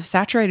sort of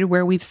saturated,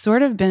 where we've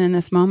sort of been in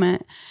this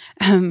moment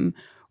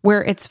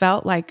where it's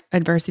felt like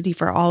adversity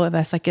for all of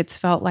us. Like it's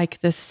felt like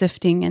this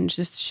sifting and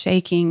just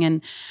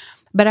shaking.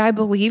 But I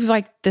believe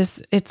like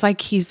this, it's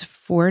like he's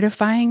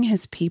fortifying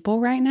his people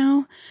right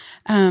now.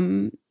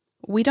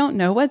 We don't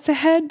know what's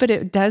ahead, but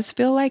it does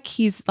feel like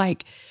he's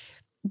like,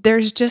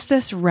 there's just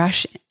this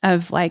rush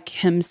of like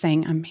him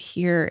saying, I'm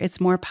here. It's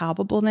more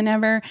palpable than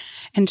ever.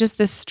 And just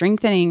this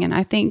strengthening. And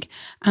I think,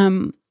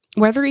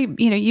 whether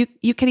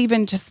you could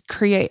even just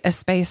create a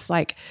space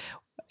like,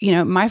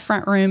 my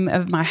front room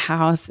of my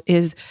house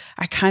is,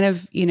 I kind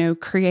of,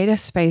 create a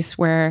space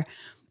where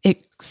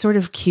it sort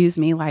of cues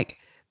me like,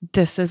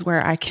 this is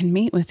where I can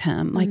meet with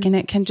him. Like, and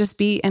it can just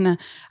be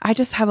I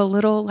just have a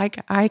little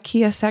like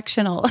IKEA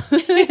sectional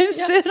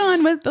sit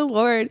on with the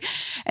Lord.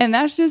 And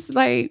that's just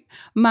like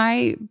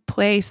my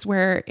place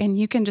and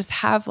you can just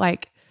have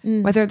like,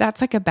 whether that's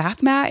like a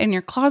bath mat in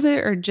your closet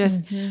or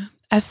just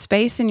a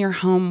space in your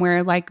home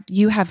where like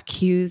you have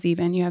cues,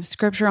 even you have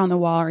scripture on the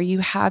wall, or you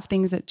have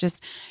things that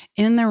just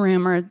in the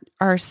room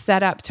are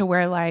set up to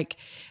where like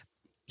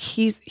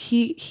he's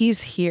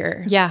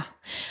here. Yeah.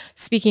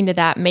 Speaking to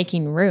that,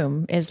 making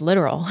room is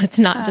literal. It's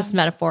not just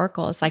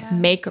metaphorical. It's like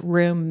make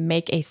room,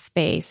 make a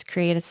space,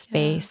 create a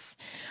space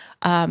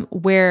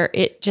where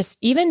it just,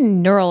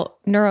 even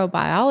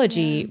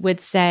neurobiology would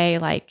say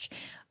like,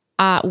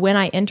 when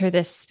I enter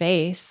this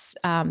space,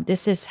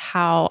 this is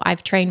how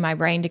I've trained my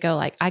brain to go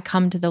like, I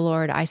come to the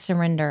Lord, I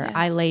surrender,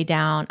 I lay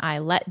down, I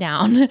let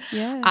down,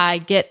 I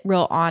get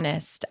real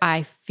honest,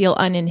 I feel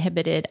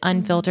uninhibited,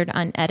 unfiltered,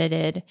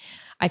 unedited.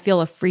 I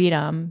feel a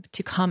freedom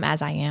to come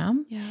as I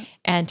am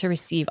and to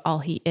receive all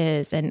he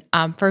is. And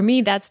for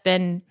me, that's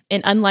been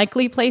in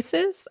unlikely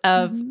places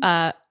of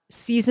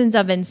seasons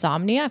of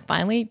insomnia. I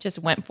finally just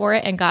went for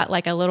it and got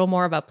like a little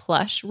more of a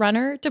plush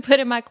runner to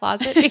put in my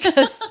closet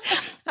because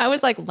I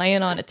was like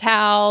laying on a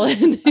tawel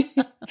and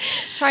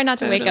trying not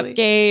to wake up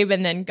Gabe,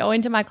 and then go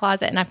into my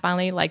closet. And I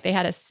finally, like, they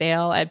had a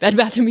sale at Bed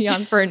Bath &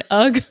 Beyond for an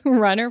UGG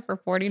runner for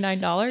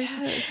 $49.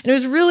 And it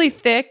was really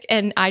thick,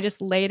 and I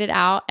just laid it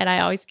out, and I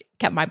always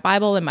kept my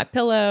Bible and my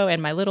pillow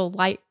and my little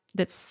light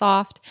that's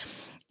soft.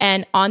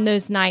 And on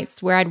those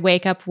nights where I'd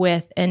wake up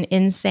with an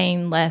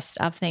insane list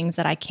of things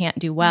that I can't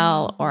do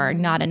well or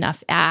not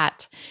enough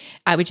at,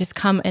 I would just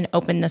come and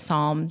open the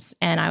Psalms,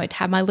 and I would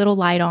have my little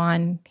light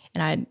on,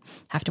 and I'd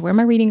have to wear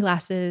my reading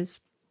glasses,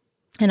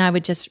 and I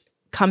would just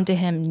come to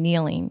him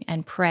kneeling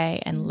and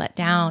pray and let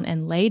down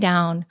and lay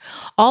down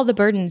all the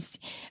burdens.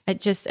 I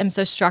just am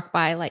so struck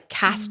by like,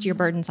 cast your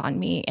burdens on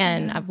me.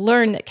 And I've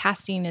learned that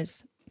casting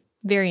is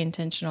very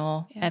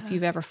intentional. If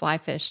you've ever fly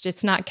fished,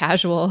 it's not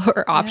casual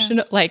or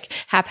optional, like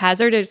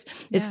haphazard.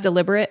 It's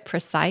deliberate,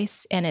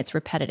 precise, and it's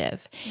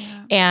repetitive.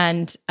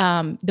 And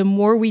the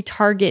more we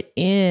target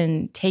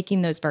in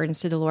taking those burdens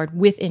to the Lord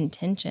with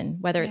intention,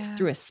 whether it's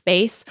through a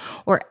space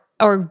or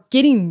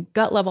getting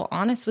gut level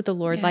honest with the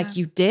Lord, like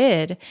you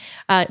did,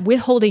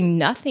 withholding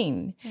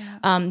nothing,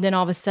 then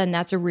all of a sudden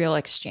that's a real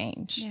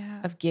exchange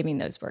of giving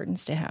those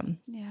burdens to him.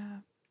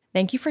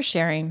 Thank you for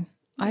sharing.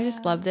 I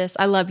just love this.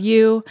 I love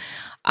you.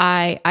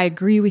 I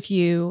agree with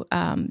you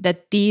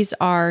that these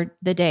are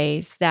the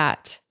days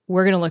that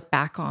we're going to look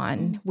back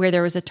on where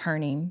there was a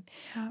turning.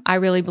 I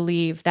really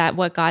believe that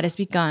what God has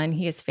begun,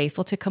 he is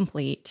faithful to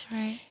complete.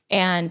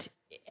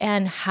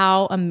 And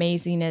how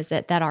amazing is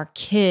it that our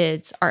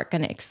kids are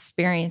going to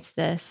experience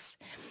this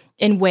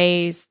in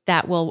ways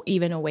that will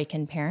even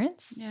awaken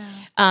parents.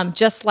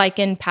 Just like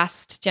in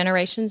past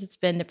generations, it's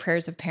been the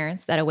prayers of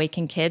parents that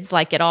awaken kids.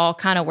 Like it all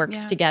kind of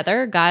works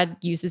together. God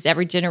uses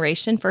every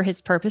generation for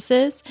his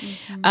purposes.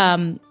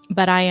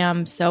 But I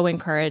am so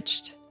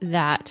encouraged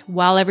that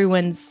while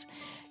everyone's,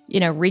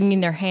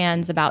 wringing their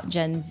hands about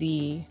Gen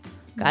Z,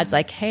 God's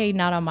like, hey,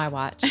 not on my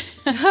watch.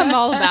 I'm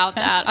all about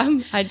that.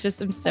 I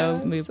just am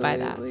so moved by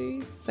that.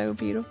 So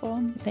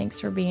beautiful. Thanks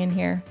for being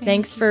here.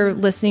 Thanks for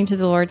listening to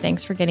the Lord.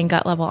 Thanks for getting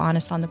gut level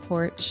honest on the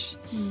porch.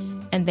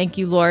 And thank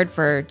you, Lord,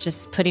 for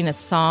just putting a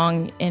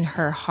song in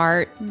her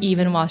heart,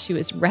 even while she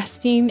was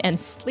resting and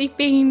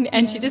sleeping,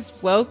 and she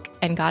just woke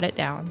and got it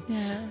down.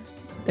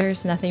 Yes.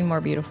 There's nothing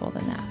more beautiful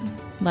than that.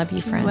 Love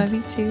you, friend. Love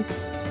you too.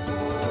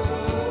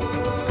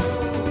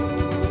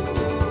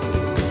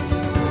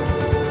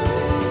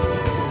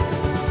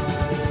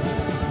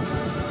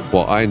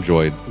 Well, I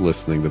enjoyed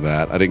listening to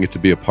that. I didn't get to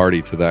be a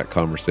party to that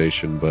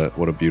conversation, but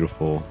what a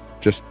beautiful,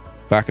 just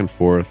back and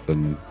forth.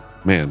 And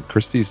man,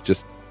 Christy's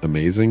just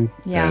amazing.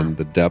 Yeah. And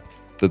the depth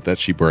that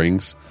she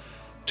brings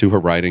to her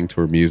writing,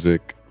 to her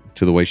music,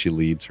 to the way she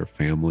leads her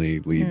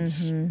family,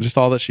 leads just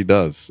all that she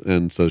does.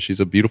 And so she's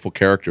a beautiful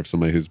character of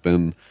somebody who's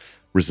been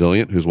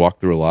resilient, who's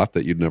walked through a lot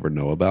that you'd never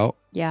know about.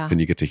 Yeah. And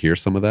you get to hear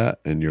some of that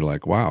and you're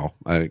like, wow,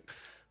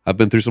 I've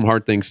been through some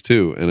hard things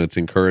too, and it's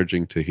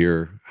encouraging to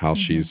hear how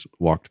she's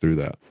walked through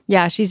that.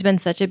 Yeah, she's been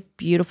such a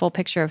beautiful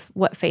picture of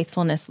what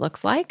faithfulness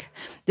looks like.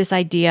 This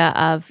idea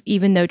of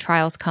even though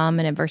trials come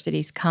and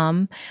adversities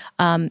come,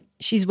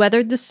 she's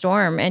weathered the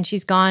storm and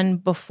she's gone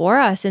before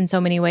us in so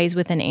many ways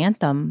with an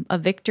anthem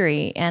of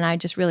victory. And I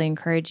just really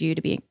encourage you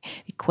to be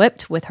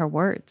equipped with her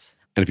words.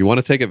 And if you want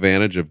to take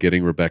advantage of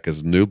getting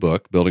Rebecca's new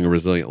book, Building a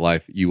Resilient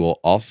Life, you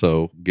will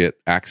also get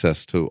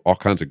access to all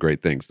kinds of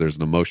great things. There's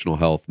an emotional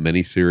health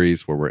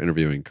mini-series where we're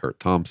interviewing Kurt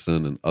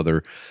Thompson and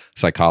other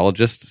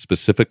psychologists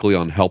specifically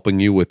on helping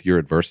you with your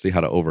adversity,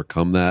 how to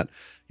overcome that.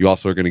 You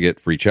also are going to get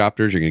free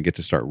chapters. You're going to get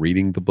to start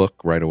reading the book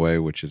right away,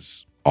 which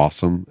is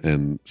awesome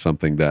and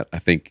something that I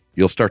think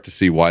you'll start to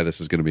see why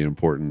this is going to be an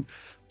important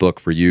book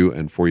for you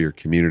and for your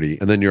community.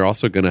 And then you're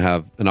also going to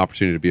have an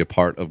opportunity to be a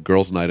part of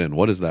Girls Night In.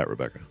 What is that,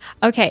 Rebecca?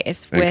 Okay.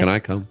 And can I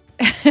come?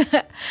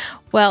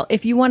 Well,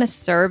 if you want to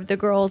serve the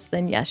girls,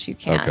 then yes, you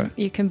can. Okay.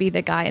 You can be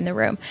the guy in the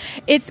room.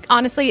 It's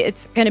going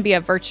to be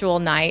a virtual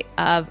night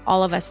of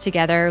all of us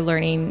together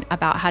learning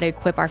about how to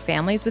equip our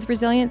families with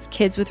resilience,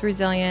 kids with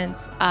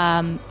resilience,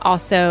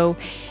 also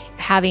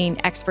having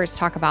experts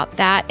talk about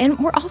that. And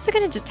we're also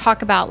going to just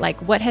talk about like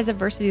what has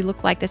adversity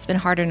looked like that's been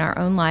hard in our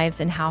own lives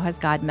and how has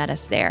God met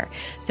us there.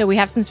 So we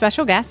have some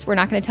special guests. We're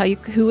not going to tell you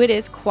who it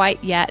is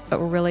quite yet, but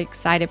we're really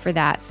excited for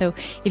that. So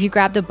if you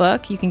grab the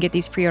book, you can get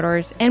these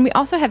pre-orders. And we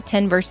also have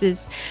 10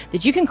 verses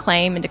that you can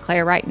claim and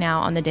declare right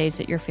now on the days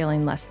that you're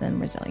feeling less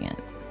than resilient.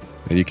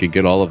 And you can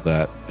get all of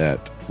that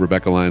at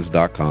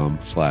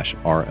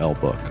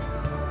RebeccaLyons.com/RLbook.